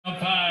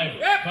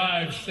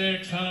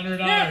$600,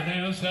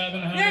 now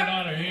 $700,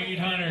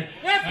 $800,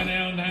 and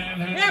now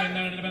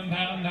 $700,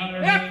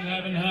 $1100.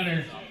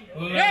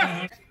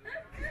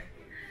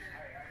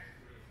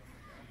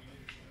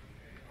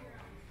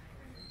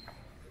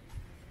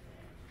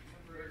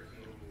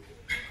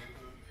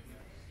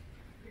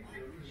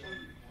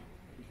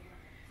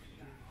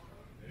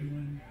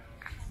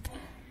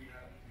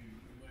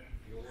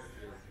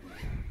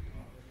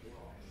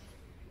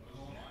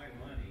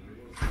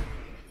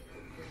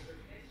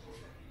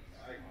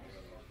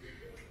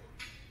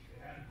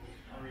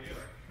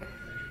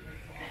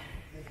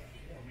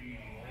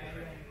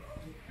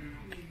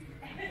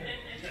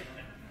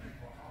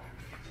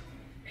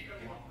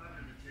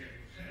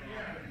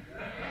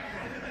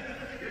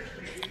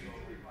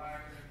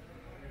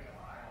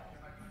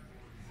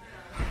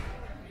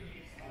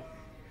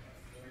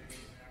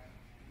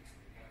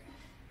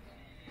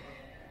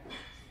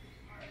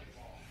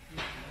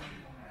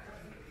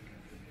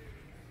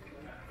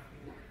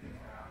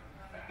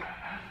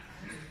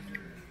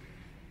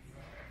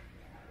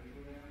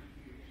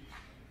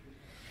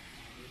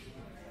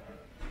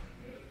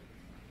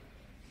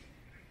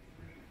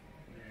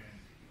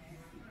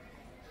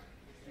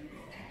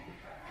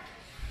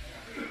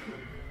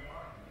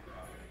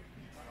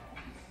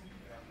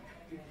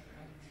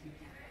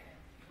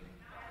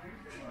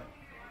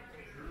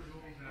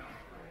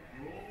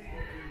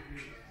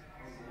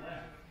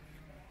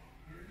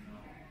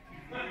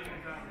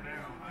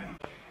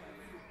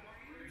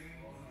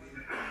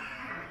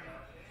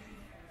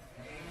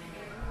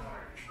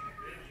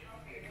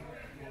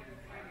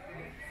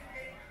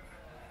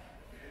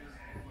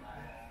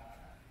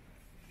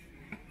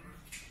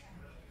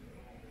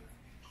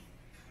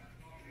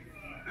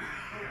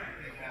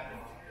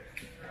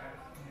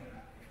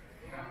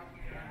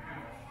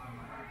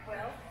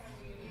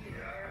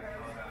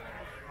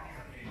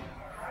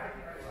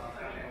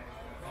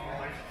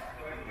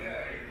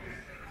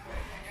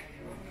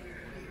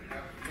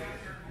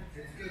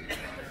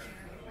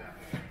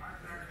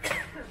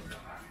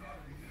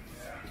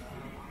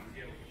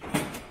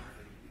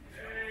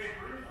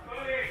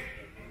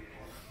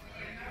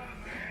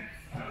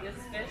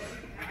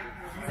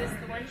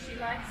 She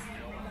likes?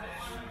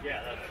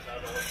 Yeah, that's the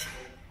other one.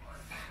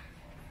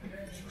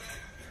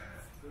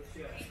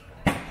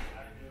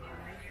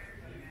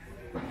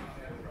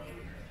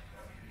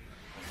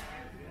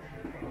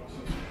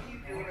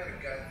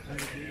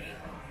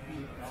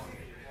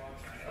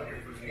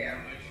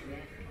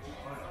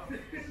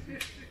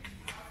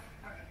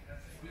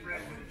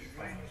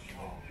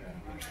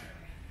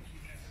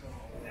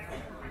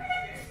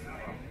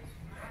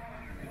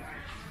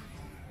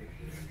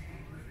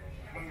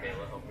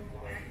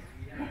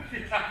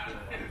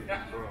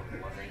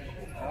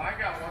 Well, I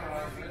got one of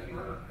those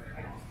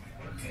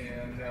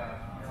and now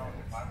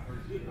for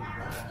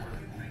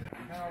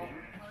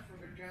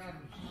the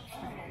guns,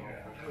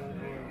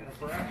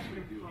 perhaps we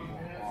do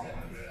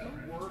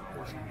work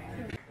or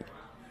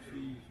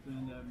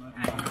spend that much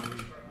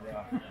money.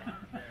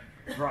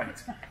 Right.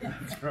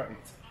 That's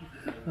right.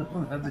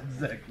 That's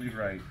exactly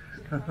right.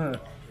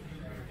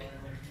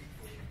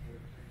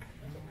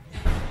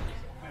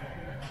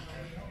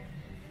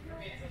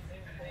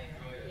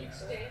 Each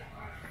day.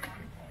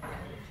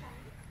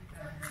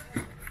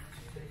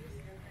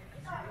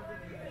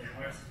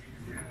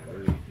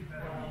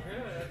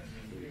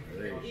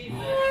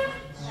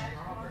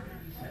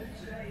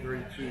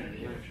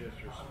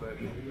 Manchester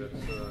special. That's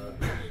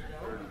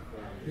 30.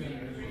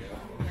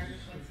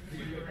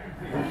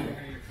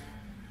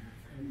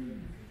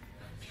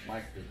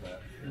 Mike did that.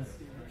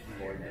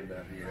 Lloyd did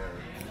that here.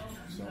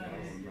 Some I don't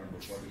remember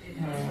what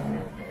it was.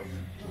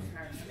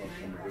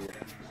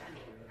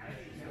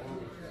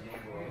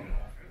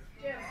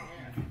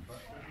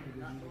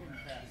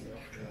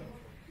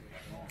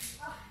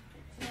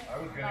 I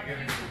was going to get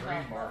him the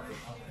green market.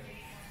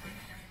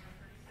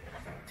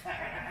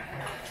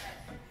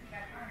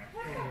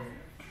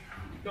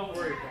 Don't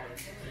worry about it.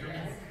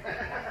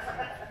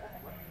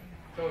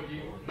 Told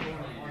you.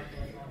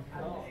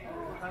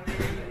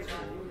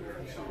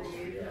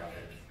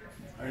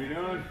 How you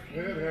doing?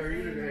 Good. How are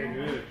you today?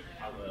 Good.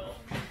 I will.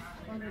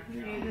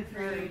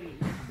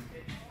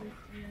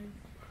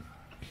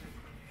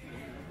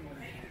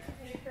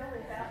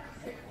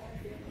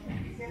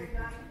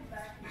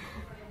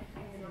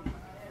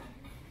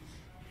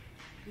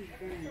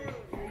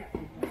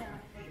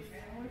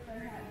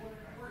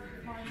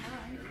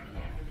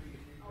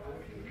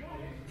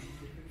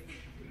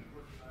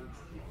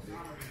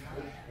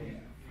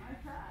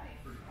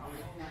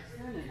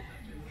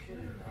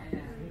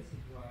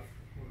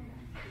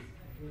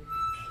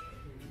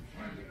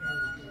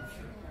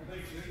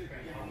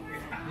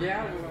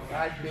 Yeah, well,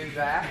 I'd do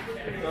that.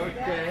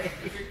 Okay.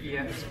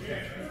 Yes.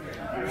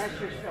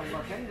 Unless you're still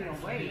looking,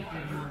 then wait.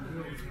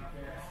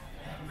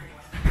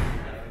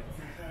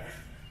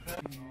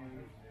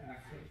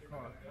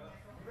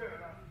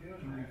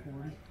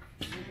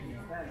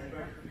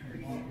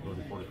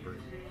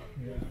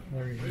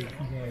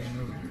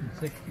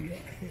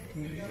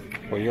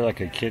 Well, you're like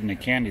a kid in a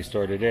candy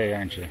store today,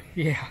 aren't you?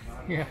 Yeah,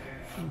 yeah.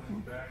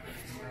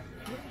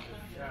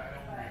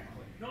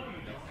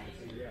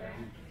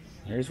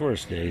 There's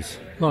worse days.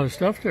 A lot of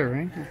stuff there,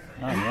 ain't there?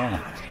 Oh,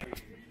 yeah.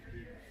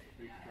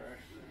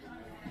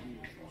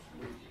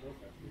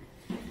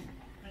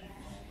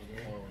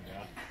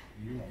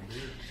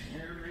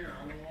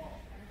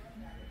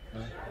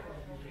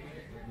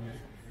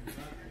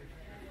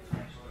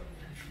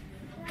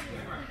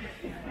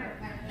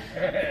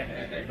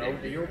 No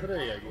deal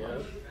today, I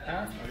guess.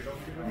 Huh? You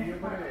don't give a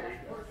deal today.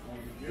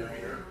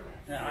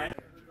 Yeah,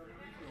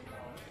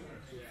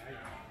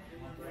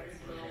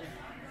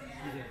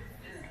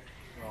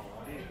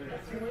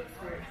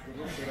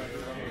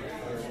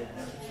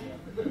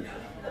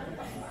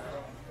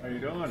 How you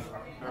doing?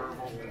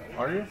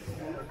 Are you?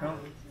 No.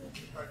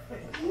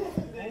 Oh,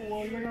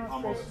 well, you're not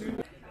supposed to do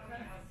that.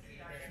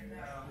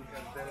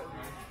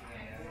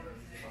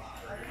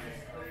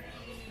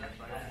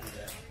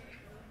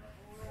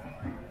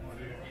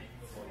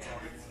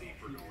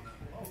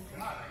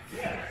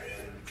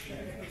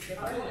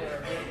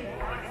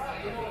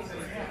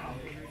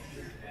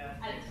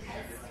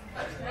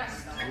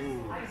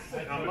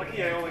 I'm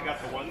lucky I only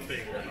got the one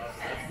finger.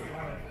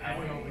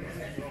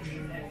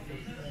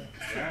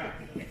 Yeah,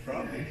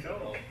 probably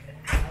so.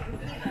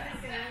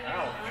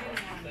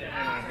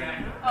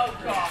 Oh,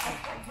 God.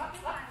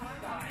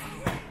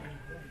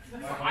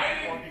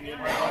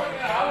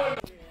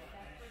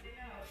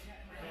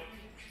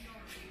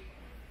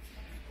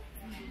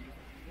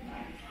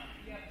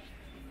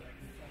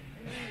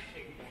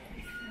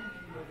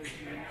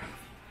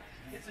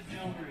 It's a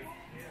jewelry.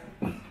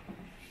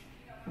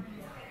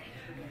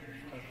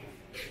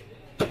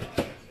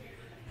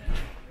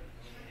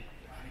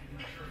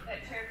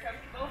 That chair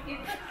comfortable? He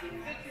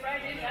fits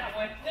right in that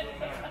one.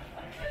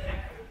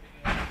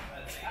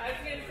 I was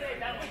going to say,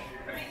 that one's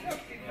pretty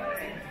comfortable.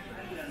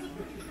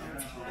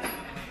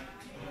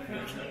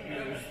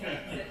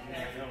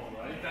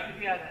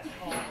 Yeah, that's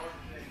all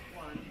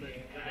one, but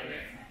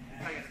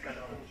I just got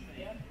all.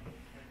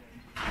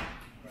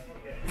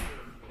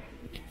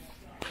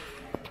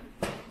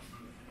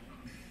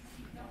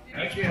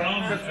 That's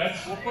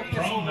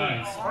prom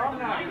night.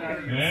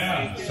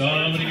 Yeah,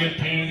 somebody get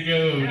 10 to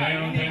go.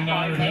 Down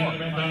 $10, 10 to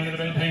the bed, 10 to the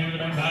bed, 10 to the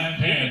bed, 5,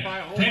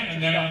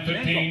 10 down,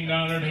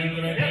 $15, 10 to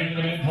the bed, 10 to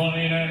the bed,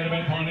 20 down to the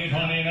bed, 20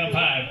 down,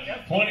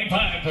 5,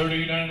 25,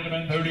 30 down to the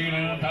bed, 30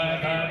 down,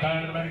 5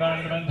 down to the bed, down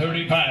to the bed,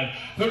 35,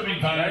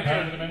 35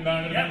 down to the bed,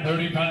 down to the bed,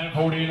 35,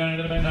 40 down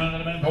to the bed, down to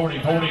the bed, 40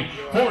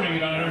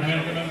 down to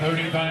the bed,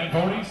 35,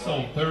 40,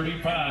 so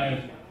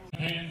 35,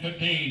 10,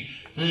 15,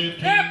 $15,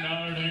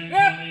 10,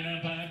 20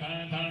 down, 5,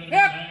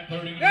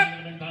 30 down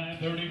to the bed,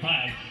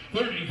 35,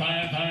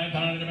 35, 5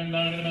 down to the bed,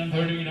 down to the bed,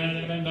 30 down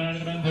to the bed, down to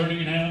the bed,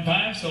 30 down,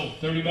 5, so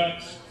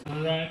 $30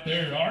 right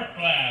there. Art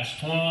glass,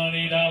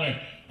 $20,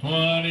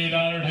 $20,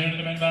 10 to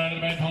the bed, down to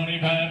the bed,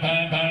 25,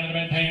 5 down to the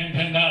bed, 10,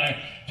 $10,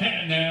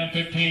 10 down,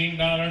 $15,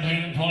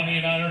 10,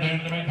 $20, 10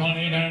 to the bed,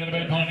 20 down to the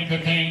bed, 20,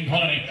 15,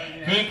 20,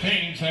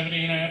 15,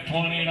 17 half,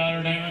 $20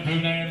 down,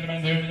 2 down to the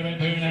bed, 2 to the bed,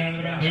 2 down to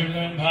the bed, 2 to the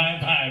bed,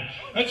 5, 5.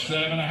 That's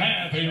 7 and a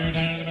half here,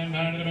 down to the bed,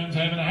 down to the bed,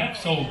 7 and a half,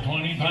 so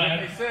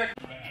 25.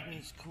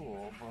 It's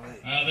cool,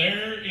 but Now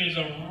there is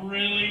a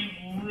really,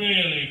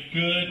 really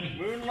good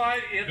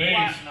Moonlight is base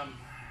platinum.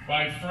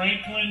 by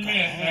Franklin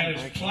Mint. That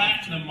is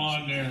platinum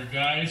on there,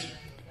 guys.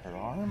 her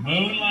arm.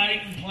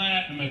 Moonlight and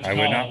platinum. It's I would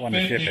called not want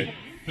to 50, ship it.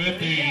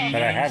 50,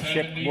 But I have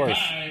shipped worse.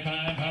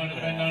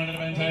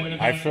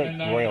 I shipped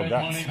royal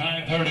ducks.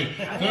 25, 30,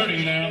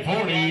 30 down,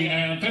 40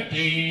 down,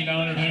 $50,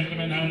 down to the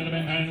bed, down to the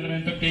bed, down to the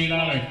bed,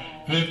 $50,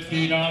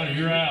 $50,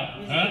 you're out,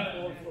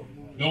 huh?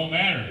 Don't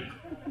matter.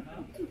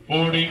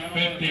 40,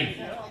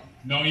 50.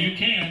 No, you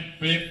can.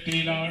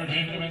 $50, down to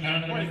the bed,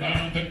 down to the bed,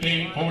 down,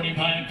 50,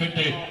 45,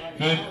 50,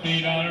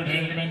 $50, down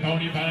to the bed,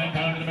 45,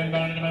 down to the bed,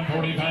 down to the bed,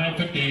 45,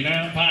 50,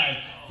 down 5,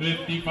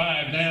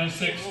 55, down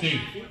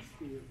 60.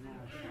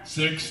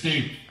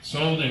 60,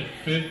 sold it,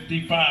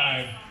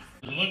 55.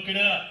 Look it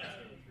up.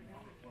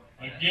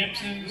 A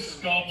Gibson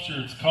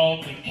sculpture, it's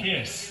called The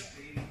Kiss.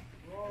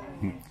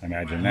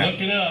 Imagine Look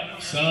that. it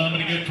up.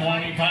 Somebody get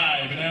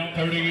 25, down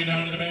 30,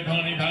 down to the bed,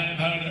 25,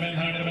 down to the bed,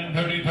 down to the bed,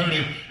 30,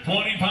 30,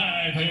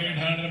 25, here,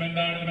 down to the bed,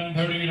 down to the bed,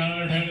 30, down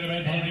to the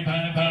bed,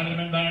 25, down to the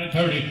bed, down to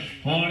 30,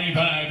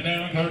 25,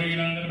 down 30,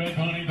 down to the bed,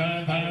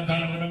 25, down to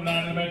the bed,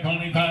 down to the bed,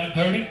 25,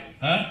 30,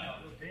 huh?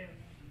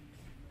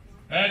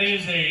 That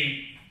is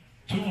a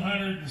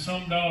 $200 and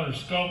some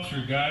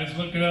sculpture, guys.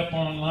 Look it up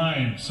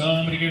online.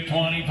 Somebody get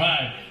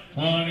 25,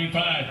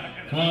 25,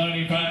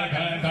 25,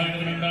 down to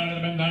the bed, down to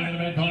the bed, down to the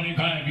bed,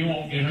 25. You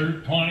won't get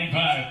hurt.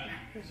 25.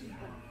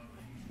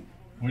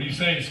 What do you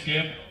say,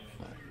 Skip?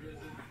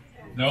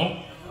 Nope.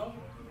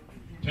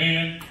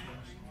 10,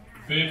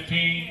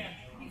 15,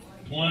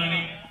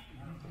 20,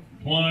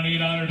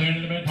 $20, 10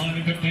 to the bed,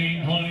 20,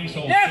 15, 20,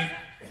 sold. Yes.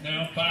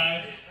 Now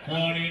 5,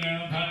 20,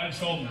 now 5,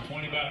 sold them,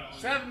 $20.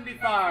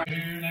 75.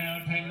 Here now,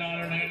 $10,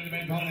 down to the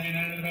bed, 20,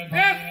 down to the bed, 20,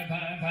 Yes. now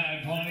 5,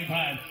 5,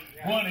 25,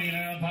 20,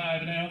 now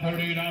 5, now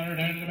 $30, down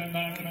to the bed,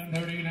 down to the bed,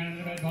 30, down to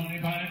the bed,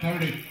 25,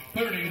 30,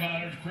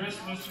 $30, Chris.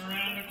 Christmas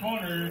around the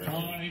corner,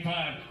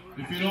 25.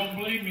 If you don't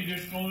believe me,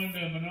 just go into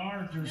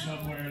Menards or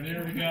somewhere. They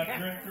already got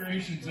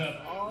decorations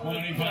up.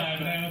 25,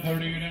 down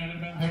 30, down to the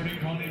bend 30,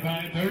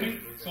 25, 30.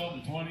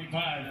 Sold to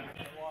 25.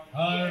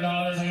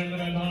 $100, hand to the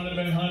bend,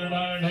 $100,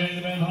 $100, hand to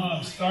the bend,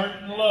 home.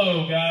 Starting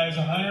low, guys,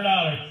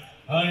 $100.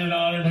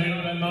 $100, hand to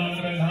the bend,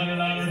 $100,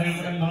 $100, hand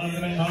to the bend,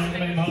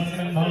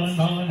 $100,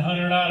 $100,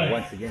 $100.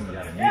 Once again, you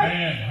got a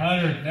Man,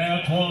 100,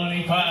 now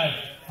 25.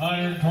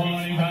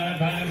 125,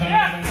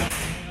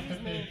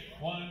 150,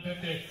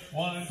 150,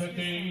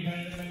 150,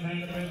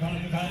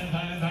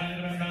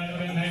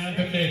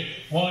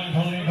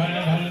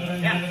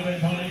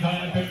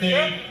 125, 50,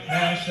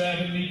 now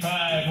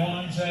 75,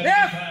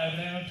 175,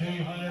 now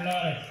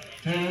 $200,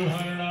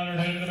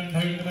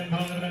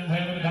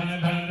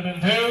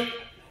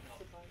 $200,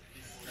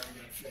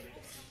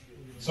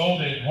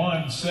 sold it,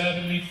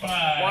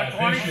 175,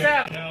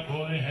 127.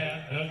 Cowboy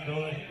hat,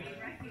 Duckboy.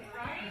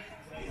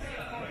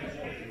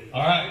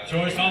 All right,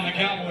 choice on the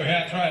cowboy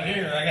hats right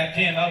here. I got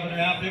 10 up and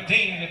around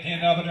 15. I got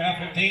 10 up and around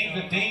 15,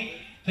 15,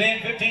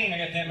 10, 15. I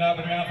got 10 up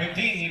and around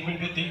 15. You win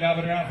 15 up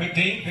and around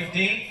 15,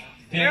 15,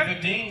 10,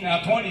 15.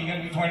 Now 20. You're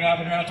going to be 20 up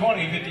and around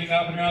 20. 15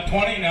 up and around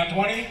 20. Now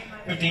 20.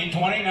 15,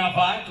 20. Now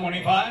 5,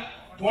 25.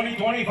 20,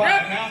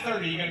 25. Now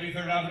 30. You're going to be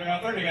 30 up and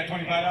around 30. I got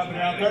 25 up and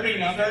around 30.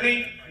 Now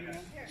 30.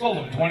 Sold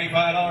them.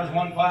 $25,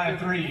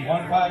 153,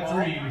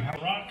 153.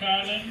 Rock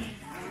Island.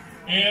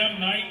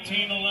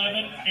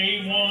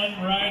 M1911A1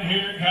 right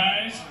here,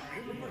 guys.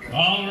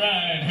 All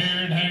right,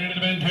 here and here to the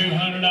bend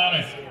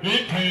 $200.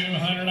 Bid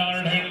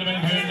 $200, here to the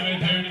bend, here to the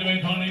bend, here to the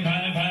bend, 25,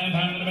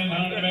 down to the bend,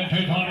 down to the bend,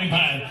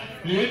 225.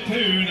 Bid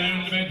 2,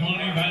 down to the bend,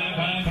 25,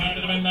 down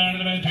to the bend, down to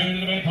the bend, 2 to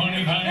the bend,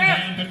 25,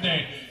 down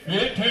 50.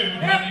 Bid 2,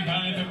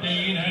 25,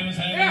 15, down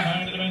 7,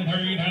 down to the bend,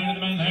 3, down to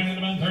the bend, down to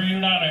the bend,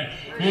 $300.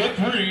 Bid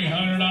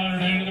 $300, down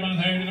to the bend,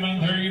 down to the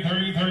bend, 3,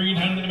 3, 3,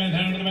 down to the bend,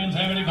 down to the bend,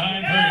 75,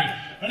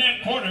 3. And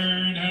that quarter,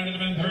 down to the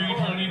bend, 3,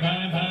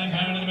 25,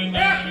 down to the bend,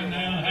 down to the bend,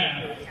 down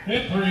half.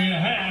 Hit 3.5,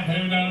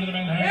 down to the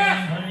bend,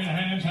 down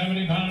 3.5,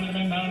 70, down to the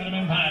bend, down to the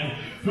bend, 5.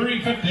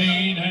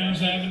 315, down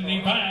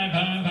 75,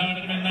 down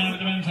to the bend, down to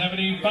the bend,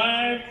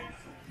 75.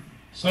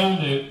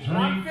 Sold it,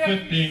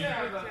 350.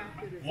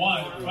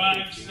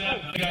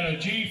 157. Got a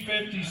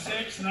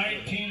G56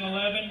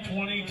 1911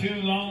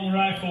 22 long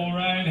rifle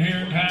right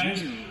here,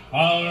 guys.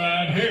 All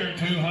right here,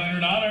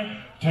 $200.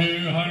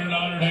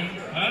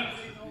 Huh?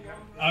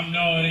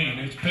 No, it ain't.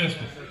 It's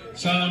pistol.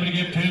 Somebody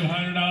get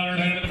 $200 down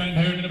to the bend,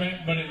 here to the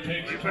bend, but it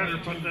takes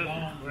 22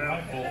 long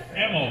rifle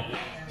ammo.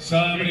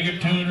 Somebody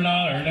get $200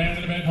 down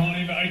to the bend,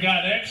 20. I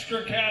got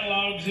extra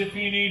catalogs if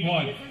you need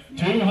one.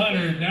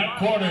 200, now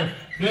quarter.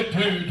 Get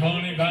 2,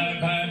 25, down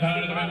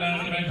to the bend, down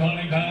to the bend,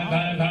 25,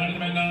 down to the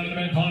bend, down to the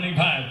bend,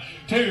 25.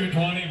 2,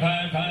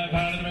 25,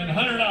 down to the bend,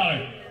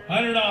 $100.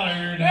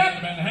 $100 down to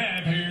the bend,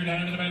 half here,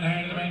 down to the bend,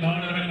 down to the bend,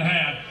 down to the bend,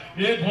 half.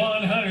 Get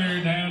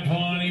 100, down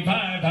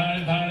 25, down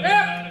to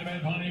the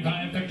bend,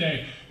 25,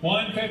 50.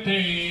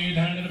 150,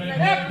 down to the bend,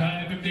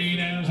 25, 50,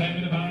 down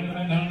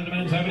 75, down to the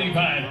bend,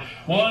 75.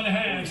 1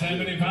 half,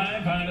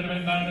 75, down to the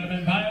bend,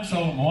 5,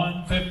 sold them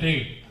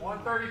 150.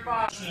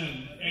 135.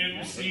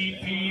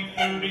 MCP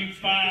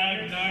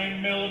 35,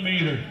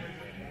 9mm.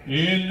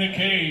 In the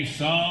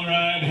case, all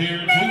right here,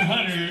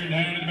 200,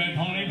 down to the bend,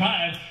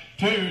 25.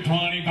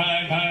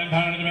 225,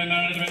 down to the bend,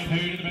 down to the bend, 2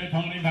 to the bend,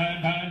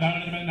 25, down to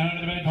the bend, down to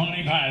the bend,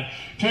 25.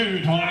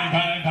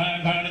 225,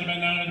 down to the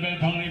bend, down to the bend,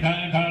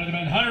 25, down to the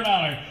bend,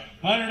 $100.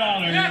 $100, down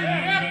to the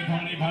bend,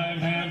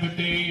 25, down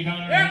 50,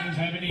 down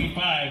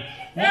 75.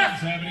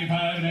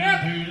 175,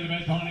 down 2 to the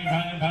bend,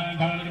 25, down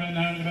to the bend,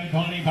 down to the bend,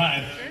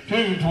 25.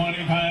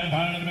 225,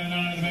 down to the bend,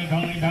 down to the bend,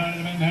 20, down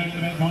to the bend, down to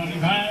the bend,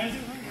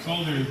 25.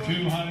 Sold her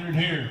 200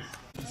 here.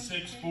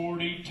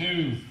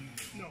 642.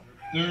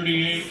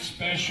 38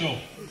 special.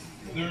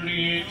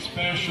 38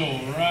 special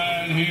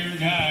right here,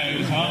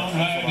 guys. All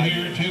right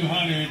here,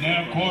 200.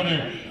 Now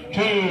quarter.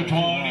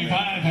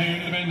 225 here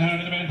to the bend, down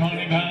to the bend,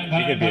 25.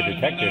 He could be a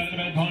detective. Down to the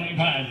bend,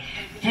 25.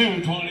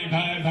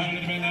 225 down to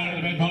the bend, down to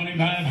the bend, 25.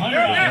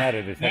 Not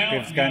a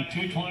detective's gun.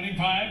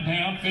 225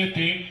 down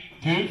 50.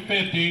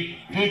 250.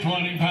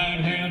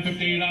 225 down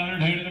 $50. Down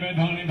to the bend,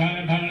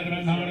 25. Down to the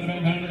bend, down to the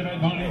bend, down to the bend,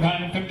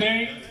 25.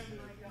 50.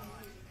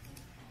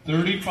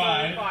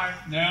 35.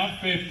 Now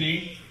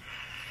 50.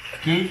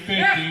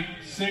 250,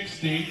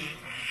 60,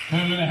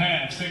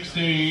 2.5,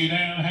 60,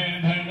 down,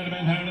 hand, down to the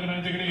bend, down to the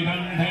bend,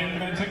 down to the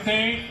bend,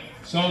 60,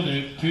 sold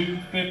it,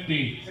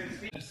 250.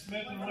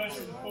 Smith &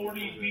 Wesson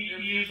 40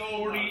 BE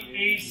 40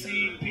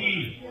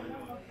 ACP.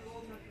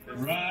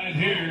 Right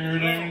here,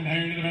 down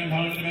to the bend,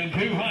 down to the bend,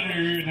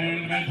 200, down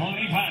to the bend,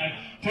 25,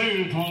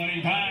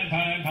 225,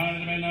 down to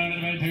the bend, down to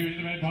the bend, 2 to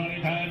the bend,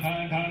 25,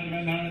 down to the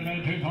bend, down to the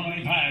bend,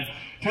 225.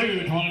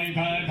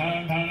 225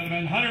 down to the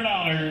bend,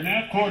 $100,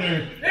 now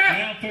quarter,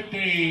 now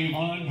 50,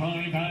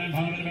 125,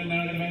 down to the bend,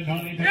 down to the bend,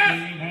 20, 50,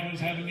 now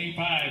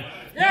 75,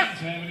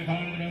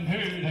 175 to the bend, 2,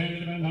 to the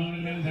bend, down to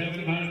the bend,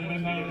 75 to the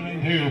bend, down to the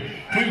bend, 2,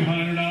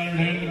 $200 down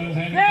to the bend,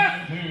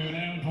 75, 2,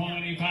 now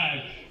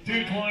 25,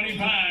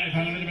 225,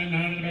 down to the bend,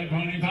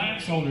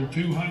 25, sold her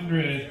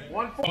 200.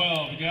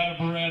 12, we got a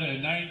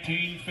Beretta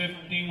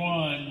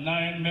 1951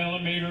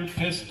 9mm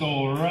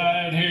pistol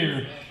right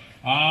here.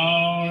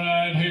 All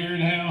right here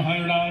now,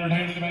 $100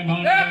 down to the band,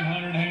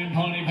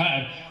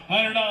 $125.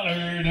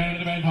 $100 down to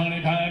the band,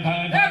 25,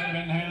 down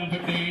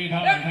 50,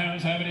 down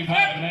 75,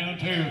 down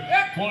to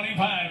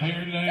 25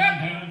 here to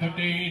down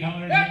 50,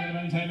 $100 down to the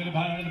band,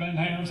 75 to the band,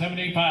 down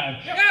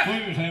 75.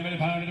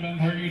 75 to the band,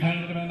 30,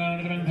 down to the band, down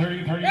to the band,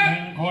 30, 30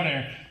 down a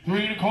quarter,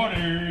 3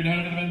 1/4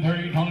 down to the band,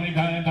 30,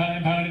 25,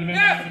 pound to the band,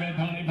 down to the band,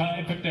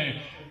 25,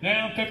 50,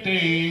 down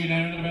 50,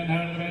 down to the band,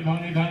 down to the band,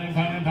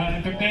 25,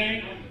 pound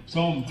 50.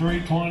 So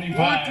 325.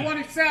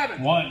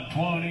 127.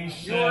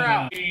 127. You're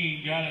out.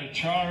 Got a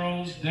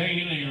Charles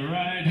Daly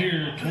right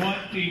here,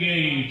 20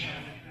 gauge.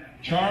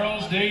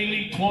 Charles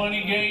Daly,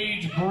 20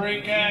 gauge,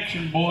 break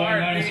action, boy.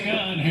 Nice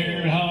gun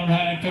here. All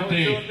right,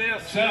 50.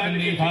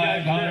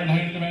 75, down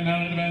to the band,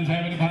 down to the band,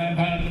 75,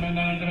 pound to the band,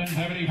 down to the band,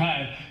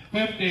 75.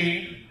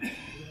 50.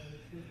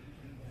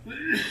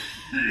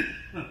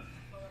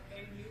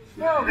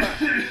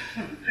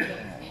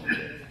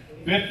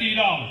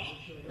 $50.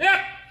 Yep.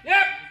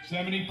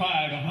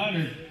 75,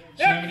 100,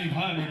 70,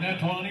 100, now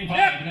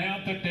 25, now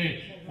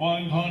 50,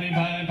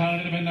 125, pound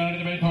to the bend, down to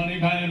the bend,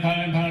 25,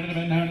 pound to the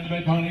bend, down to the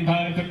bend,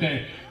 25,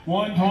 50,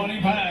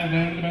 125,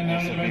 down to the bend,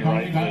 down to the bend,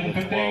 25,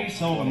 50,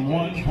 sold them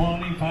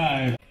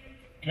 125.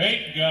 Okay,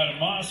 you got a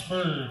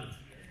Mossberg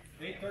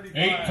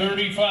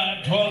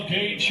 835, 12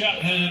 gauge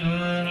shotgun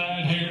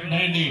right here,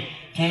 handy.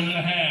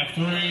 2.5,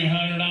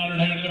 $300 down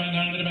to the bend,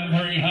 down to the bend,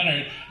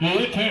 300.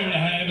 2.5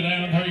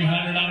 down,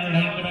 $300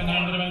 down to the bend,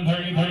 down to the bend,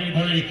 30, $100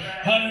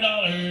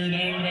 down to the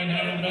bend,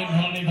 down to the bend,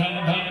 25,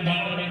 down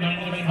to the bend, down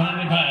to the bend,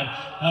 25.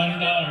 $100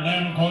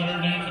 down a quarter,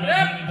 down to the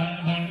bend,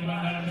 25, down to the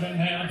bend, down to the bend,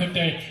 down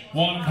 50.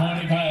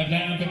 125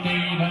 down 50,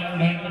 down to the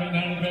bend,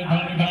 down to the bend,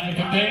 25,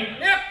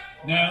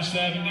 50. Now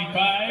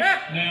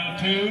 75, now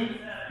 2.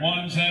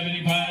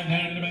 175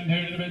 down to the bend,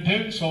 2 to the bend,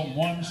 2. So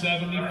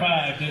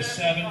 175 to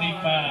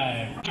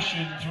 75.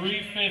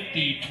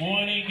 350,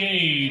 20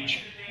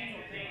 gauge,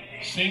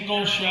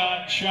 single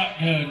shot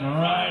shotgun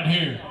right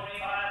here.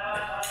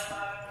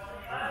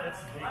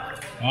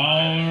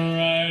 All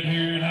right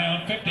here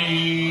now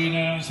 50,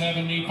 now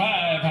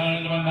 75, down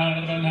to the bend, down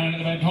to the bend, down to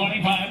the bend,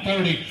 25,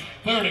 30,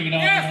 30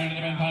 down to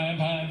the bend, 5,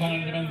 down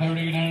to the bend,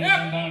 30 down to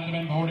the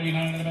bend, 40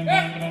 down to the bend,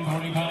 down to the bend,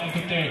 45,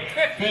 50,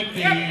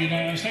 50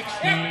 down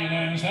 60,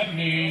 down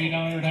 70,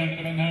 down to the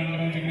bend, down to the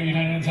bend, 60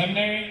 down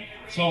 70.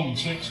 Sold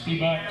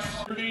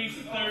 $60. 30,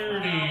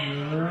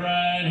 30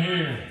 right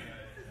here.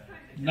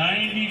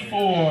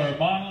 94,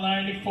 model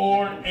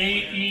 94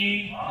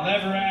 AE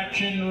lever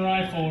action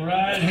rifle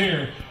right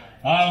here.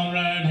 All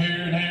right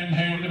here, down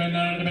to the bend,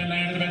 down to the bend,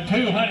 down to the bend,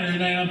 200,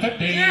 down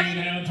 50,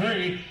 down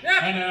 3,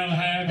 and now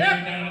half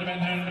here, down to the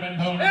bend, down to the bend,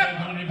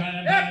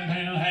 25,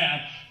 down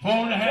half,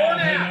 4.5,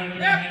 down to the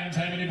bend, down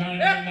 70, down to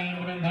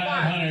the bend,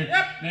 500,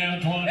 now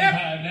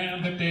 25,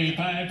 down 50,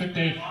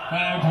 550,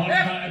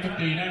 525,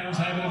 50, down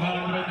 70,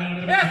 down to the bend, down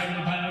to the bend,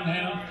 75,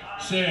 down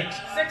 6,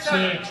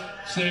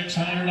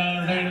 $600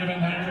 down to the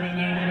bend, down to the bend,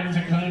 down to the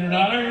bend,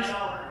 $600.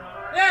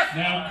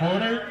 Now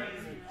quarter,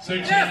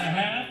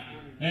 6.5.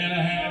 And a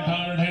half,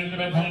 $100 down to the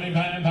bend,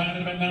 25, down to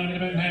the bend, down to the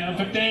bend, down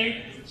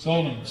 50.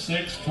 Sold them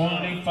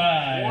 $625.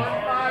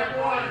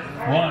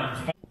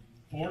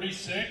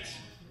 146.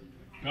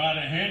 Got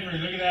a Henry.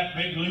 Look at that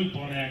big loop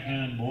on that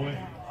gun, boy.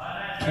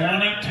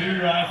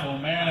 22 rifle,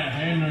 man. A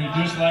Henry,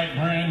 just like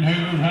brand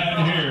new right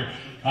here.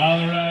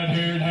 All right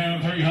here, down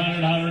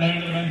 300, down to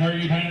the bend,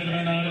 30, down to the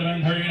bend, down to the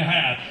bend,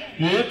 3.5.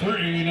 Yeah,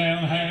 3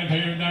 down, half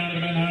here, down to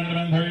the bend, down to the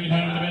bend, 30,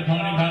 down to the bend,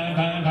 25,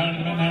 down to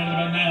the bend, down to the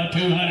bend, now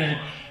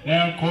 200.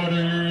 Now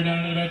quarter,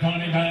 down to the bend,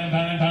 25,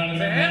 down to the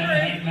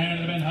bend, down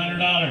to the bend, $100.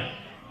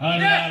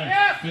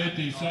 $100,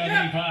 50,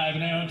 75,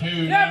 now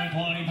 2, now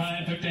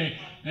 25, 50,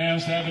 now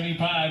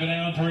 75,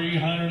 now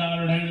 $300,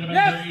 down to the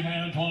bend, 3,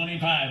 down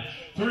 25,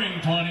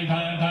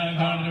 325,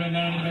 down to the bend,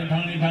 down to the bend,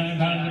 25,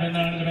 down to the bend,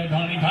 down to the bend,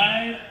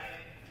 25.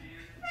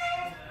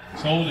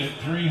 Sold it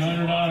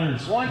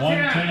 $300.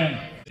 110.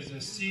 It's a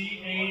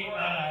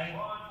CAI.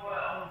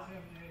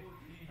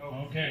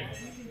 Okay.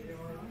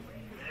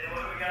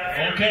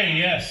 Okay,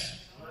 yes.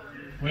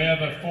 We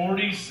have a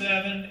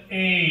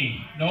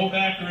 47A. No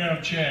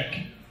background check.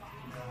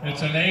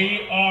 It's an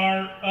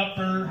AR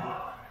upper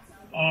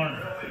arm.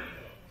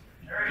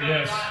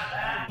 Yes.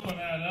 Put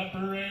that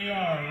upper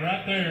AR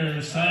right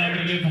there. Signed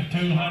to give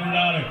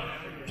 $200.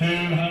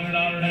 $200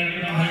 down to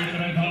the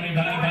bend, 25,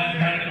 down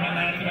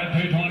to the bend,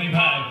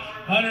 225.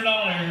 $100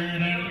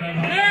 down to the bend,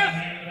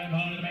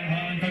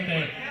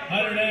 150.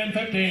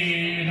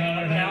 $150 down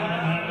to the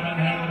bend,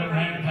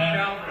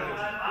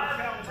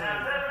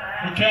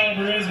 What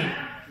caliber is it?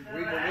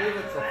 We believe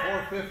it's a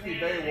 450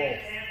 Beowulf.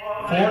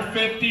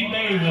 450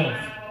 Beowulf.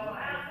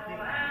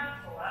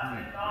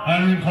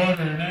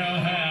 1/4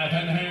 now half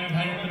and half,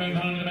 down to the bend,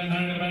 down to the bend,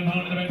 down to the bend,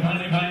 down to the bend,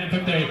 25,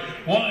 50.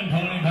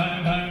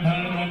 125, down to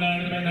the bend, down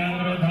to the bend, down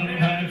to the bend,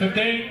 25,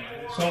 50.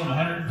 Sold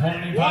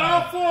 125.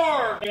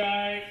 104.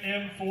 Guy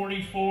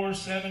M44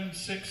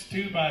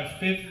 762 by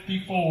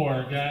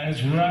 54,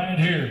 guys, right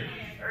here.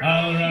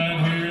 All right,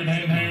 here,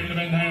 down to the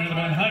bend, down to the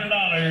bend, $100,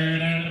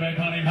 down to the bend,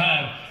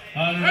 25.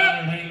 $100,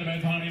 down to the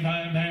bend,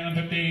 25, down,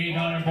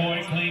 $50,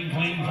 boy, clean,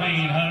 clean,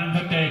 clean,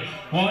 150,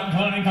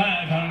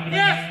 125, down to the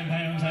bend,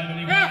 down,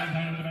 75,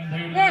 down to the bend,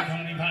 2 to the bend,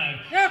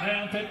 25,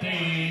 down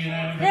 50,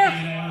 down 50,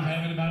 down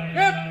 70, down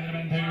to the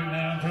bend, 2,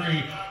 down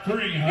 3,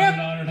 $300,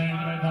 down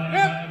to the bend,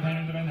 25,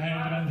 down to the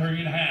bend,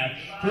 3 and a half,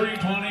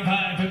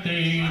 325,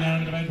 50,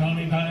 down to the bend,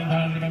 25,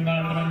 down to the bend,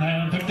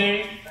 down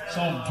 50,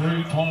 sold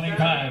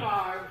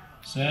 325.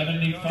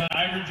 75.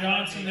 Ivor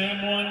Johnson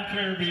M1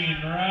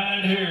 Carabine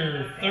right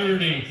here.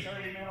 30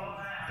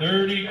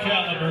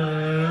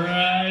 caliber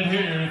right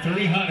here.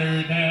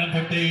 300 down,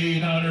 50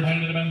 down to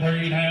the bend,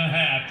 3 down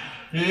half.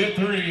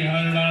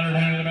 $300 down to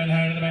the bend,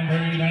 down to the bend,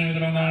 3 down to the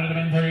bend, down to the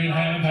bend, 3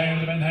 down, down to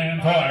the bend, down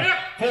 4.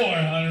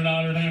 $400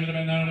 down to the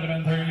bend, down to the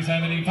bend,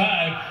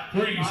 375.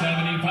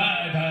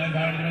 375 down to the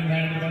bend,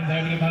 down to the bend,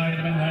 75 to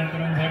the bend, down to the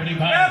bend,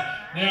 75.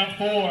 Now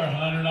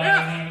 $400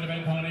 down to the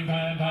bend,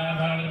 25,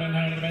 down to the bend,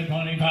 down to the bend,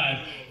 25.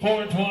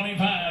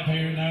 425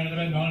 here, down to the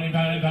bend,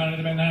 25, down to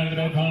the bend, down to the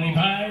bend,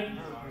 25.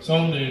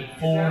 Sold it,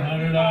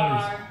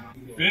 $400.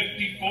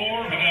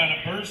 54, we got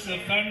a Burst of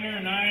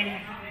Thunder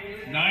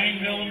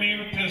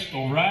 9mm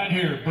pistol right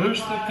here.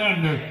 Burst of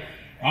Thunder.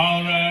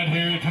 All right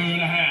here,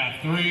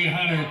 2.5,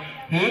 300.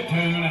 Hit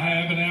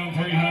 2.5, and down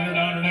 $300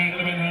 down to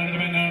the bend, down to the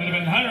bend, down to the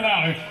bend,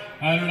 $100.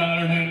 $100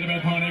 down to the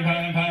bend,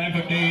 25, 5,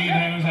 50,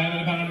 down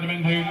 7 pound to the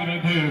bend, 2 to the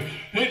bend, 2.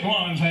 Hit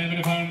 1,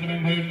 7 pound to the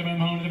bend, 2 to the bend,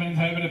 pound to the bend,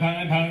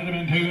 75 pound to the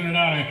bend,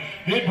 $200.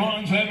 Hit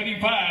 1,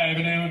 75,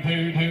 and down 2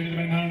 to the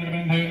bend, down to the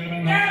bend, 2 to the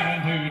bend, down to the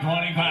bend, 2,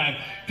 25,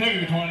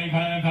 2,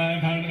 25,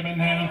 5 pound to the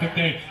bend, down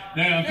 50,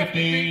 down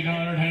 $50,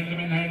 down to the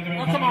bend, down to the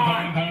bend, 25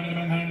 pound to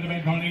the bend, down to the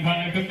bend,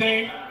 25,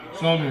 50.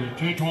 Sold her,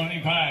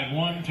 225,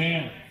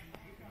 110.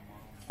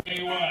 Tell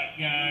you what,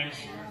 guys.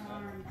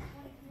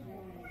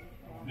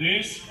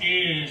 This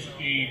is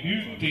a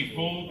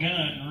beautiful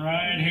gun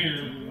right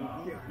here.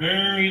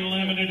 Very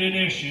limited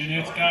edition.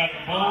 It's got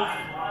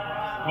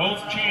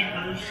both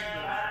chambers.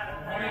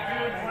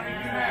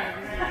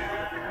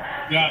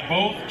 Got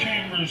both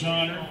chambers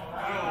on her.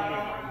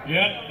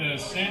 Yep, the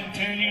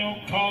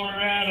Centennial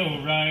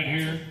Colorado right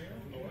here.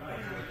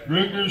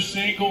 Ruger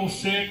Single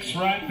 6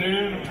 right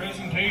there. The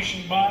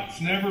presentation box,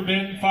 never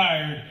been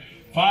fired.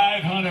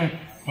 500.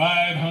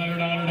 $500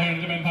 down to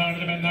the bend, down to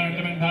the bend, down to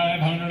the bend,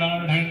 $500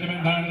 down to the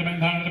bend, down to the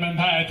bend, down to the bend,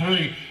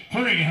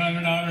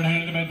 $300 down to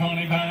the bend,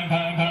 25,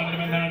 down to the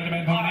bend, down to the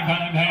bend,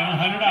 25, down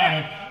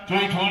 $100,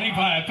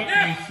 325,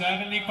 50,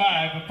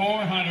 75,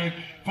 400,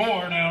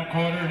 4 now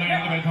quarter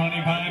down to the bend,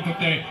 25,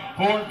 50,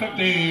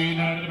 450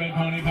 down to the bend,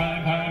 25,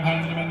 down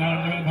to the bend,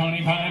 down to the bend,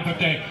 25,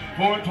 50,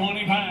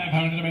 425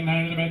 down to the bend,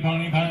 down to the bend,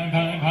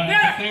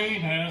 25,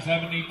 50, now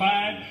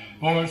 75.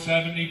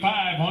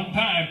 475 one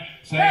time,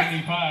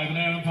 75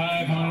 now,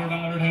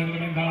 $500 down to the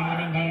bend, down to the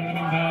bend, down to the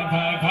bend,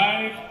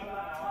 555.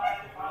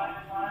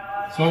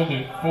 Sold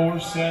it,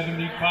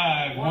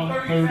 475,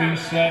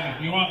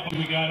 137. You want?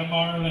 We got a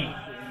Marlin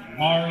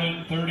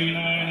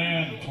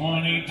 39N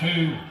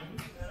 22.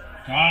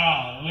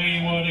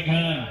 Golly, what a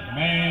gun!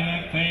 Man,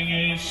 that thing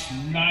is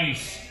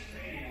nice.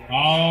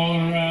 All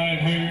right,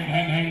 here,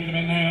 down to the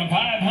bend, down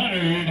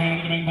 500, down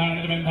to the bend, down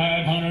to the bend,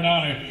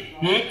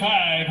 $500. Get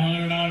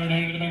 $500 down to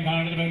the bend,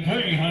 down to the bend,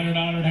 $300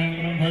 down to the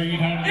bend, 3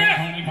 down to the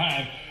bend,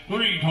 25,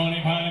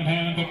 325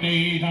 down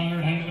 50, down to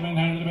the bend,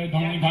 down to the bend,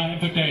 25,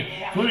 50,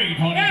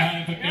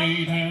 325,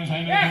 50 down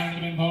 7 down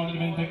to the bend, 4 to the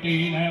bend,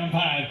 50 down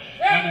 5,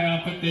 and now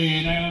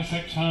 50, now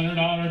 $600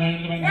 down to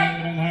the bend, down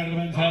to the bend, down to the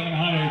bend,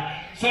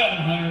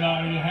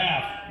 $700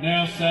 half,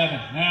 now 7,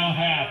 now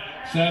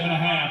half, 7 and a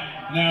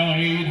half, now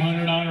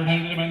 $800 down to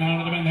the bend, down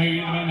to the bend, 8 to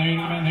the bend, 8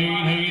 to the bend,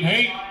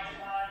 8.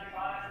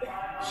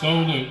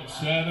 Sold it,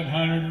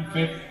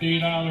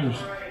 $750.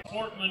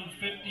 Portland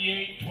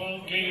 58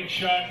 12 gauge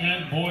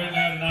shotgun. Boy,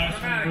 that a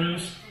nice one,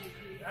 Bruce.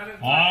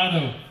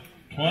 Auto,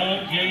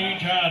 12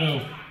 gauge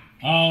auto.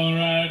 All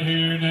right,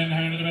 here, then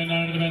down to the bend,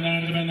 down to the bend,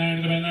 down to the bend, down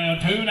to the bend. Now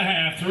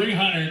 2.5,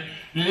 300.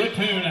 Did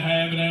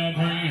 2.5, now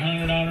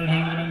 $300 down to the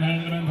bend, down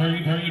to the bend,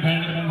 3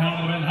 down to the bend,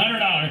 down to the bend, $100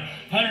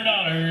 down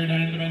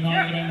to the bend, down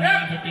to the bend,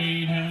 down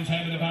 50, down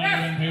 75,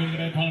 down 2 to the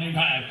bend,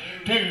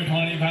 25,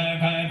 225,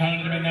 5 down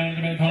to the bend, down to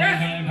the bend,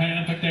 25,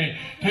 down 50,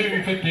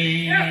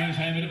 250, down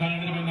 75,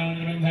 down to the bend, down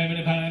to the bend,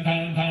 75,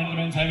 down to the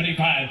bend,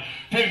 75,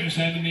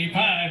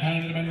 275,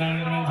 down to the bend, down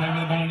to the bend,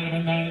 75, down to the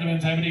bend, down to the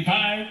bend,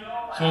 75.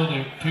 Sold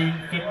it,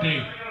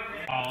 250.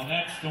 Oh,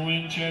 that's the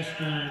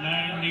Winchester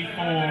 94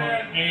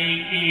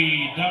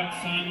 AE Ducks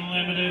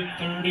Unlimited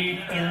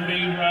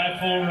 30-30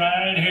 rifle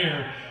right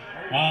here.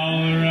 All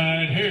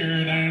right,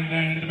 here, down to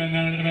the bend,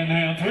 down to the bend,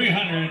 down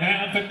 300,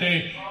 down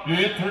 50,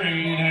 get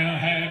 3, down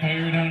half,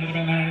 here, down to the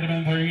bend, down to the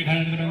bend, 3,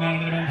 down to the bend, down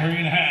to the bend, 3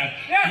 and a half,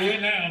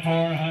 get down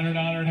 $400,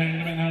 down to the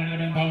bend, down to the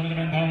bend, down to the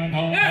bend,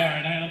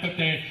 down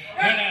 50,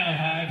 and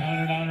now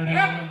 $500, down to the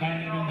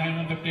bend,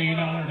 down 50,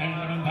 down to the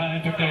bend,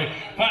 550,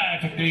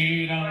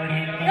 $550, down to the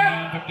bend,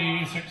 down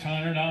 50,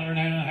 $600, down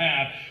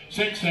half,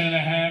 6 and a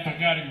half. I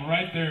got him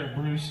right there,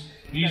 Bruce.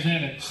 He's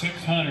in it,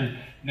 600,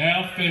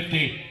 now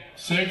 50.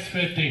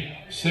 650,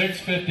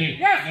 650.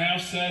 Now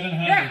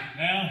 700.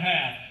 Now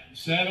half.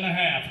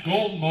 7.5.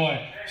 Golden Boy.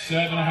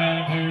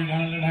 7.5. Here,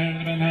 100,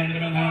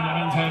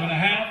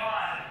 7.5.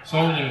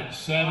 Sold it.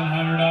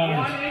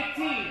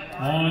 $700.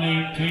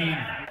 118.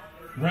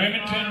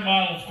 Remington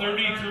model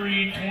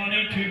 33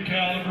 22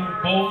 caliber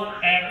bolt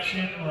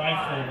action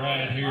rifle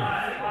right here.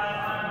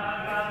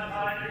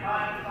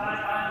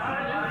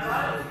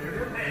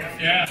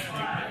 Yeah,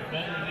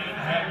 Bolton did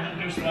have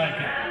one just like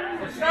it.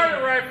 A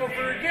starter rifle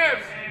for the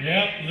kids.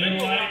 Yep,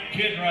 little light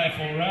kid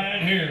rifle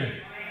right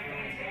here.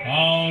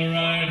 All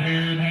right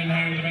here,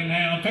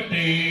 now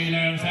 50,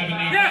 now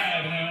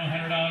 75, now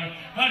 $100,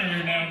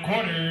 100, now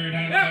quarter,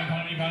 now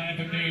 25,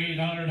 50,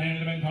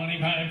 $100,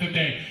 25,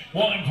 50,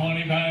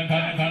 125,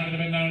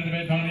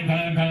 500,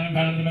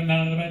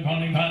 25,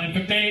 25,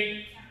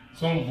 50.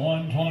 Sold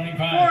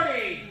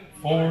 125.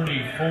 40,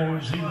 40.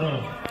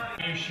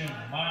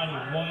 Model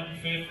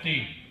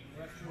 150.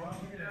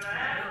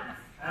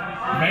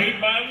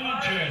 Made by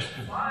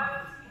Winchester.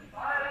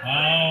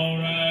 All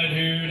right,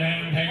 here,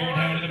 down to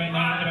the bend,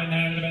 down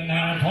to the bend,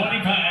 now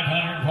 25,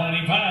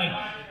 125,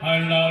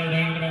 $100,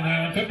 down to the bend,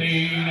 now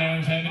 50,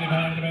 down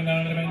 75, to the bend,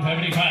 down to the bend,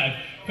 75,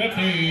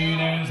 50,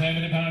 down 75,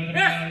 to the bend,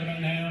 down to the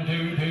bend, now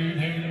 2, to the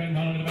bend,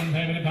 down to the bend,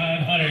 75,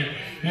 100,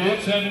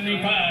 it's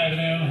 75,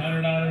 now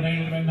 $100, down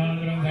to the bend, down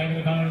to the bend,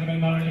 75, to the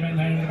bend, down to the bend,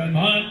 down to the bend,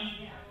 1.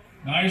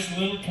 Nice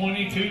little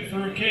 22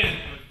 for a kid.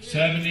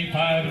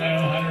 75,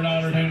 now $100,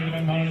 down to the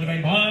bend, down to the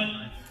bend, 1.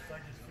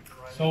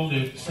 Sold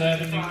it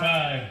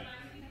 75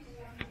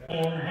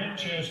 for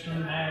Winchester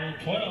model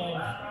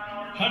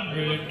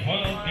 1200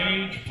 12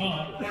 gauge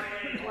pump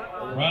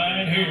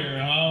right here.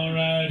 All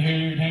right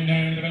here,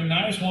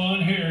 nice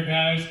one here,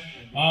 guys.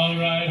 All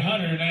right,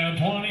 100 now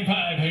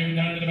 25 here,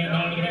 down to the bend,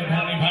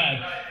 25,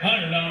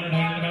 $100 down to the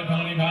bend,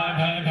 25,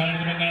 down to the bend,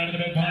 down to the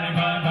bend,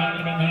 25, down to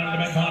the bend, down to the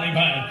bend,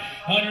 25,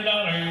 $100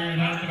 down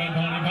to the bend,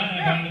 25,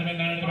 down to the bend,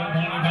 down to the bend,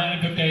 25,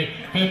 50,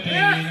 50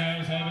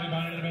 now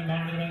 75 to the bend,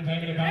 down to the bend,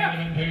 75 to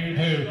the bend,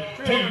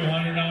 2,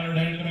 $200 down to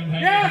the bend, 25,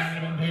 down to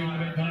the bend, 2 to the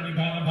bend,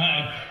 25,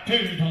 5,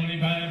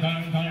 225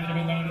 down to the bend,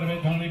 down to the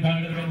bend, 25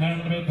 to the bend,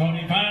 down to the bend,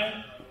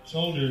 25.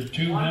 Sold her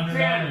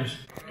 $200.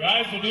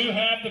 Guys, we do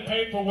have the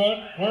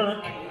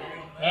paperwork.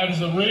 That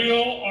is a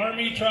real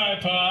Army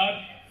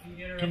tripod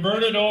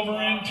converted over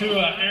into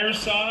an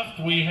airsoft.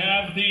 We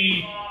have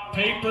the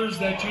papers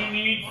that you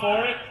need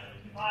for it.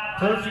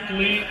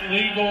 Perfectly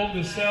legal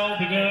to sell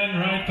the gun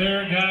right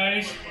there,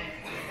 guys.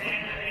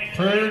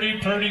 Pretty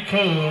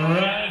cool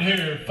right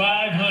here.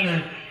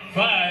 500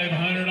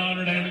 on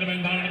her, down to the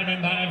bend, down to the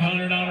bend,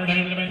 500 on her,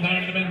 down to the bend,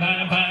 down to the bend,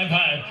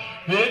 5.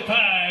 Good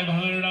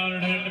 500 on her,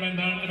 down to the bend,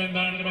 down to the bend,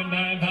 down to the bend,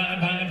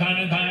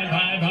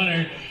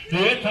 500.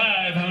 Good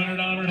 500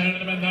 on her, down to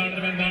the bend, down to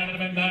the bend, down to the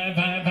bend,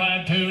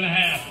 5,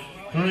 2.5,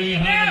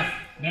 300.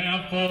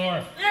 Now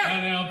 4,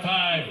 and now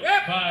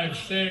 5,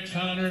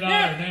 600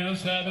 now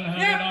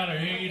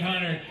 700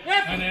 800,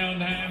 and now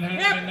 900,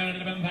 down to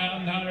the bend,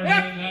 down to the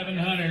bend,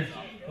 1100.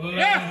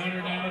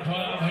 1100 down to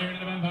 1200 to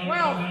the bend, down to the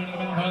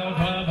bend,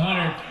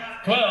 1200.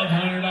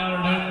 1200 down to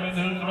the bend, down to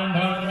the bend,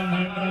 down to the bend,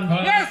 down to the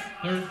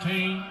bend,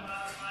 13.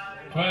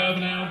 12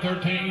 now,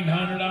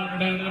 1300 down to the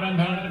bend,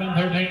 down to the bend,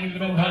 13 to the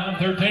bend,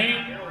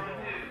 13.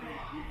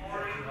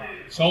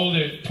 Sold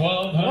it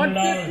 $1,200.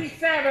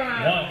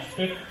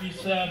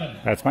 157.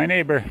 That's my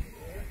neighbor.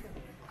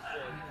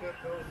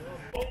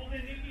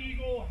 Golden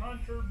Eagle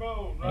Hunter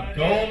bow. A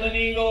Golden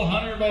Eagle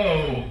Hunter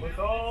bow. With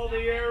all the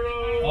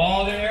arrows.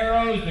 All the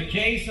arrows, the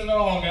case and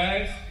all,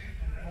 guys.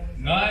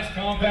 Nice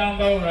compound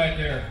bow right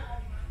there.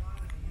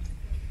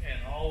 And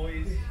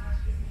always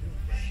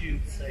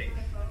shoot safe.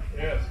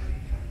 Yes.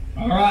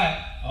 All right,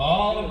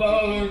 all the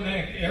bows,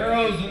 the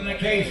arrows in the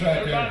case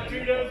right there. About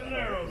 2 dozen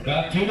arrows.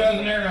 About 2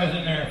 dozen arrows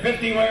in there.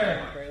 50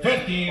 where?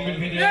 50,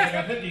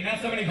 got 50, now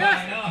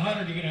 75, now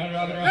 100, you get 100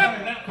 out there,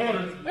 100, now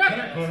quarter,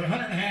 100 quarter,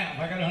 100 and a half.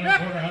 I got 100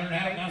 quarter, 100 and a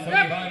half, now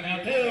 75,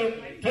 now 2,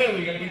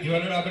 you got to get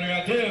 200 up in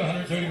there, 2,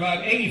 175,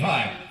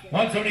 85,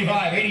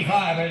 175,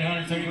 85, and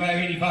 175,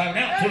 85,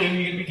 now 2,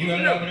 you get to be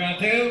 200 up in there,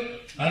 2,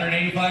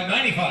 185,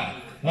 95.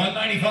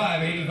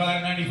 195,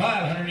 85,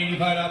 95,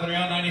 185 up and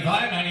around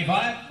 95,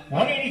 95,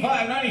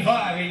 185,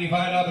 95,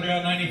 85 up and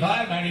around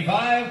 95,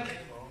 95.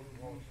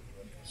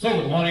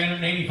 Sold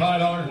 $185,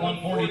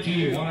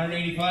 142,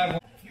 185.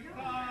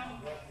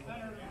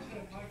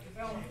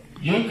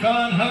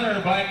 Yukon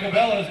Hunter by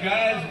Cabela's,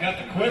 guys. Got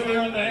the quiver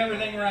and the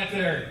everything right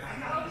there.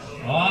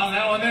 On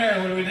that one there,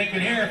 what are we thinking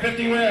here?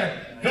 50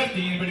 where?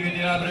 50, anybody get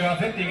the up and around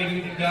 50,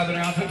 get the up and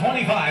around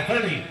 25,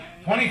 30.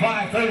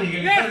 25, 30,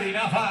 you get 30,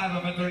 now 5,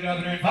 I'm at 30 up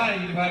there,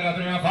 5, you divide up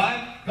there,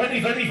 5,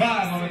 30,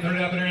 35, I'm at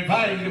 30 up there,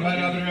 5, you divide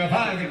up there,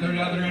 5, get 30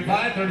 up there,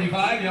 5,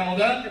 35, you all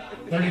done?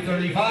 30,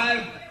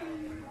 35,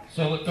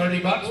 so at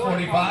 $30,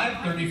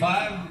 45,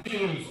 35,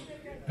 shoes,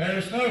 pair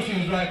of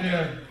snowshoes right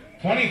there,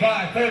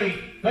 25, 30,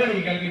 30,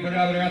 you got to be 30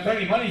 up there,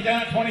 30, money's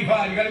down,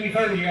 25, you got to be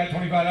 30, you got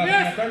 25 up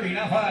there, 30,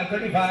 now 5,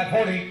 35,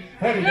 40,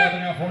 40 up there,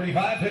 now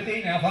 45,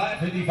 50, now 5,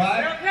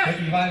 55,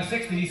 55,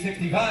 60,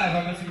 65,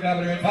 I'm at 60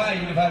 up there,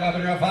 5, you divide up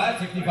there, 5,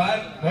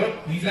 65,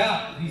 whoop, he's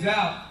out,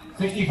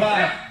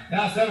 65,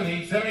 now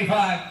 70,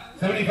 75,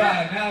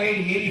 75, now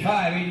 80,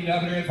 85, 80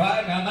 up there at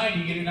 5, now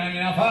 90, getting 90,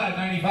 now 5,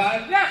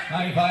 95,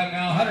 95,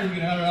 now 100,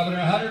 getting 100 up there,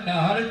 100,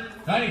 now 100,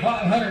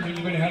 95, 100,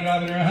 getting 100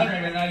 up there, 100,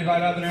 and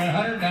 95 up there,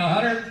 100, now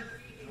 100,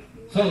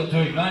 sold it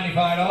to him,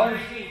 $95.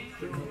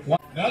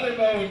 Another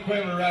bow and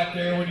quiver right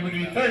there when you would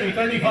be 30,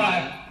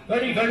 35,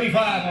 30,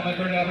 35, I'm going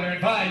to turn it up there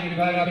in 5, you can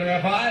divide it up there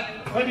at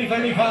 5, 30,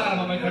 35,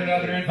 I'm going to turn it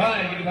up there in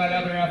 5, you can divide it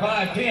up there at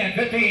 5, 10,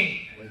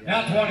 15,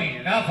 now 20,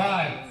 now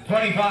 5,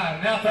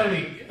 25, now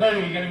 30, 30,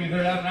 you're going to be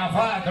 30 up now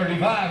 5,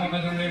 35, I'm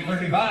going to turn it in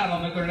 35, I'm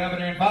going to turn it up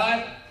there in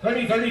 5,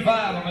 30,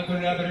 35, I'm going to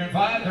turn it up there in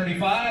 5,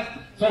 35,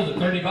 sold it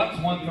 30 bucks,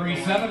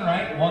 137,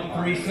 right,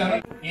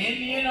 137.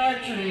 Indian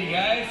archery,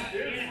 guys,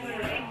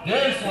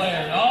 deer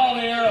slayer, and all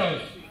the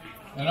arrows.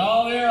 And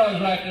all the arrows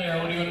right there.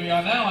 What are you going to be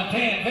on now? On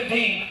 10,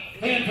 15,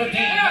 10, 15,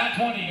 now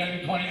 20. You got to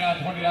be 20, now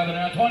 20,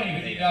 now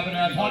 20, 15, now 20,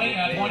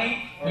 now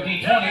 20,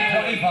 15, 20,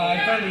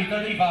 25, 30,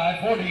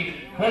 35, 40,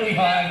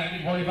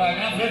 45, 45,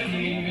 now 50,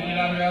 50,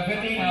 now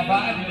 50, now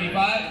 5,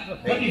 55,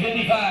 50,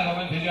 55. I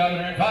went 50 out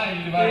there and 5,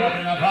 you divide out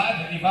there now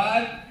 5,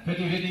 55,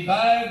 50,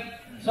 55.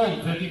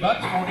 Sold 50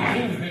 bucks,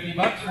 42, 50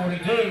 bucks,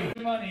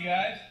 42. Money,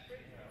 guys.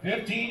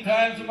 15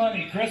 times the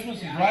money. Christmas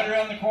is right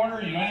around the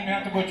corner. You don't even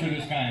have to butcher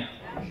this guy.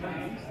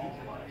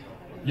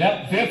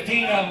 Yep,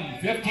 15 of them.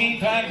 15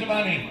 times the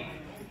money.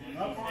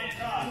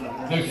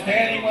 The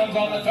standing ones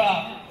on the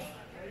top.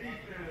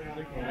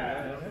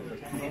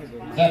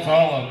 That's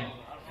all of them.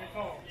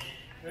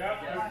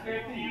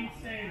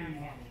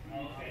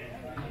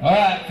 All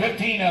right,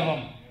 15 of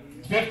them.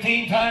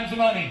 15 times the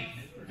money.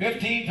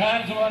 15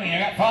 times the money. I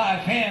got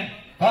 5, 10.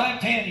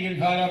 5, 10, you get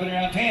 5 up and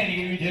around 10,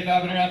 you get 10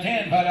 up and around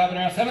 10, 5 up and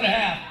around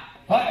 7.5,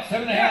 5,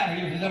 7.5,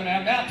 you get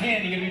 7.5, now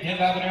 10, you get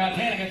 10 up and around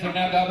 10, I get 7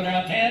 up and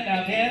around 10,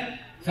 now 10,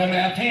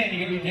 7.5, 10,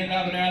 you get 10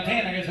 up and around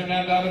 10, I get 7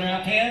 up and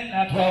around 10,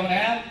 now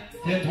 12.5,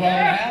 10,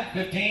 12.5,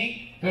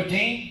 15,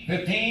 15,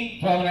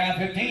 15, 12.5,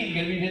 15, you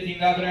get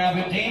 15 up and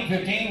around 15,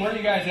 15, where are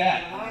you guys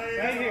at?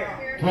 Right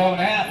here.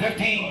 12.5,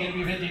 15,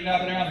 you get 15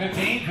 up and around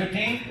 15,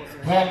 15,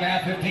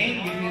 12.5, 15,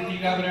 you get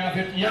 15 up and around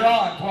 15, you're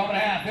on,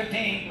 12.5,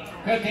 15,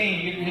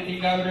 15, you get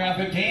 15 up and around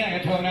 15, I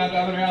got 12.5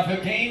 up and around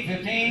 15,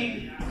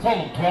 15, sold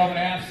them,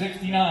 12.5,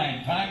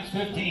 69, times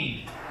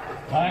 15,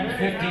 times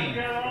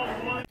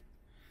 15.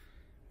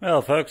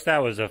 Well, folks,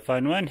 that was a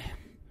fun one.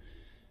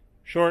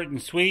 Short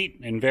and sweet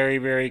and very,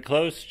 very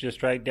close,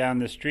 just right down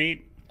the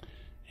street.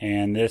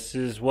 And this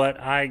is what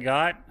I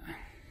got.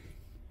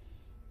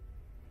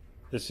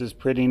 This is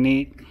pretty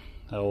neat.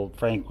 The old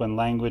Franklin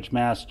Language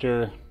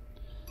Master.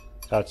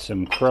 Got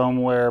some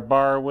chromeware,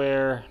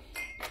 barware.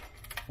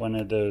 One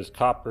of those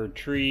copper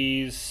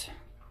trees.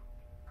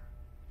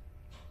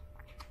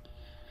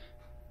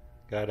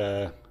 Got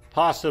a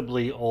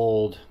possibly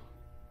old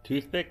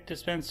toothpick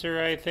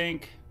dispenser, I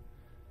think.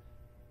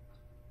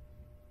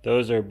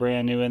 Those are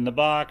brand new in the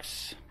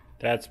box.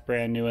 That's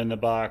brand new in the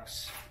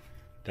box.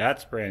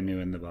 That's brand new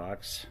in the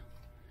box.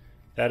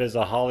 That is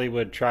a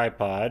Hollywood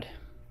tripod.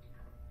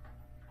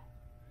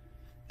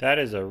 That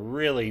is a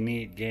really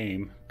neat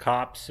game.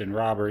 Cops and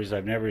Robbers.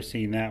 I've never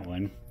seen that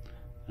one.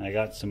 I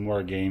got some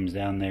more games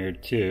down there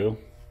too.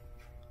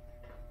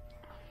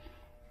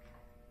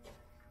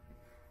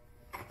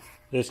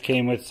 This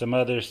came with some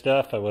other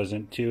stuff I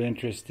wasn't too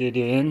interested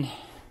in.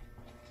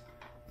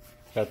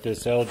 Got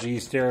this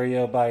LG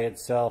stereo by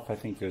itself. I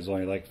think it was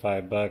only like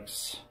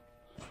 $5.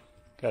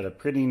 Got a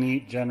pretty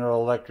neat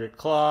General Electric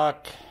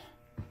clock.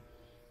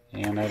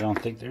 And I don't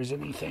think there's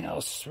anything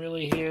else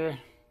really here.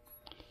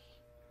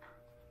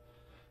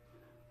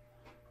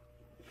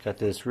 Got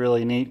this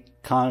really neat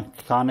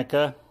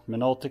Konica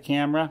Minolta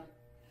camera.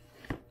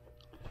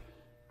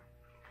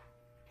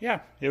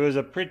 Yeah, it was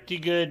a pretty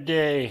good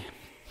day.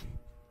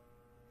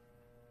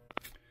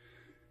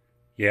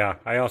 Yeah,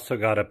 I also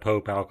got a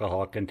Pope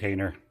alcohol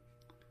container.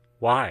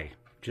 Why?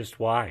 Just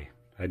why?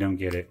 I don't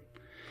get it.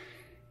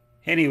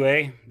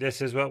 Anyway,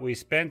 this is what we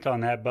spent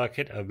on that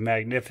bucket of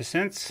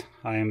magnificence.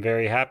 I am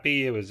very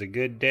happy. It was a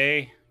good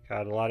day.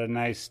 Got a lot of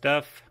nice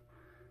stuff.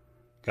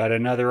 Got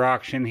another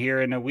auction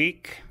here in a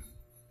week.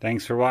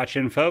 Thanks for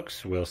watching,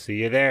 folks. We'll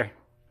see you there.